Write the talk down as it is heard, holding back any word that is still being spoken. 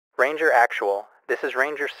Ranger Actual, this is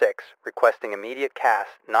Ranger 6, requesting immediate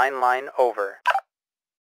cast, 9 line over.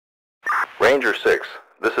 Ranger 6,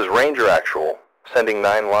 this is Ranger Actual, sending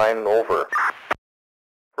 9 line over.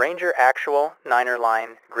 Ranger Actual, 9er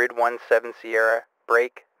line, grid 17 Sierra,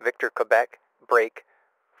 break, Victor Quebec, break,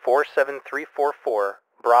 47344,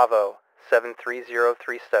 Bravo,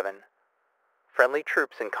 73037. Friendly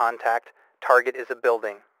troops in contact, target is a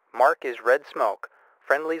building. Mark is red smoke.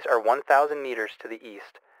 Friendlies are 1,000 meters to the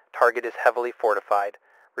east. Target is heavily fortified.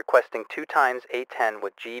 Requesting 2 times A10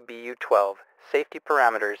 with GBU-12. Safety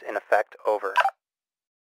parameters in effect, over.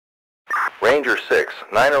 Ranger 6,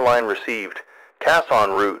 9er line received. CAS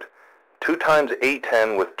en route. 2 times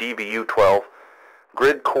A10 with DBU-12.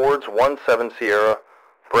 Grid chords 17 Sierra.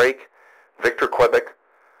 Break, Victor Quebec.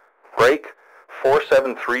 Break,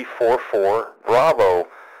 47344. Bravo,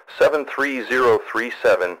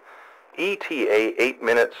 73037. ETA 8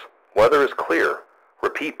 minutes. Weather is clear.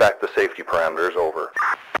 Repeat back the safety parameters, over.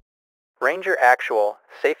 Ranger Actual,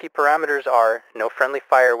 safety parameters are no friendly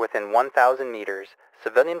fire within 1,000 meters.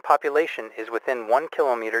 Civilian population is within 1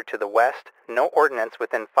 kilometer to the west. No ordnance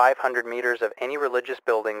within 500 meters of any religious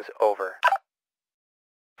buildings, over.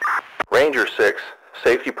 Ranger 6,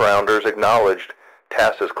 safety parameters acknowledged.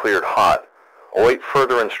 TAS is cleared hot. Await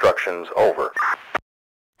further instructions, over.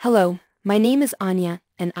 Hello, my name is Anya,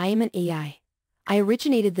 and I am an AI. I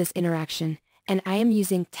originated this interaction, and I am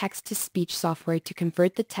using text-to-speech software to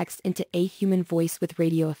convert the text into a human voice with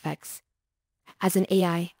radio effects. As an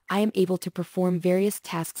AI, I am able to perform various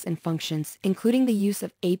tasks and functions, including the use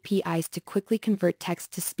of APIs to quickly convert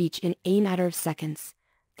text to speech in a matter of seconds.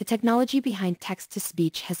 The technology behind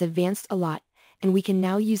text-to-speech has advanced a lot, and we can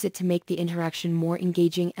now use it to make the interaction more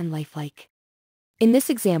engaging and lifelike. In this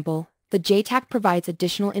example, the JTAC provides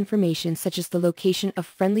additional information such as the location of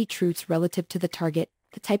friendly troops relative to the target,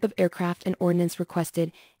 the type of aircraft and ordnance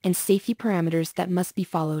requested, and safety parameters that must be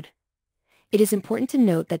followed. It is important to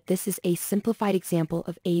note that this is a simplified example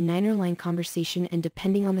of a 9er line conversation, and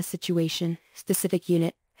depending on the situation, specific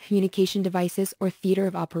unit, communication devices, or theater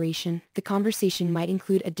of operation, the conversation might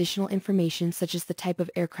include additional information such as the type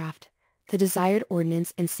of aircraft, the desired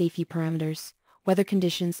ordnance and safety parameters, weather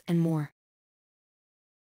conditions, and more.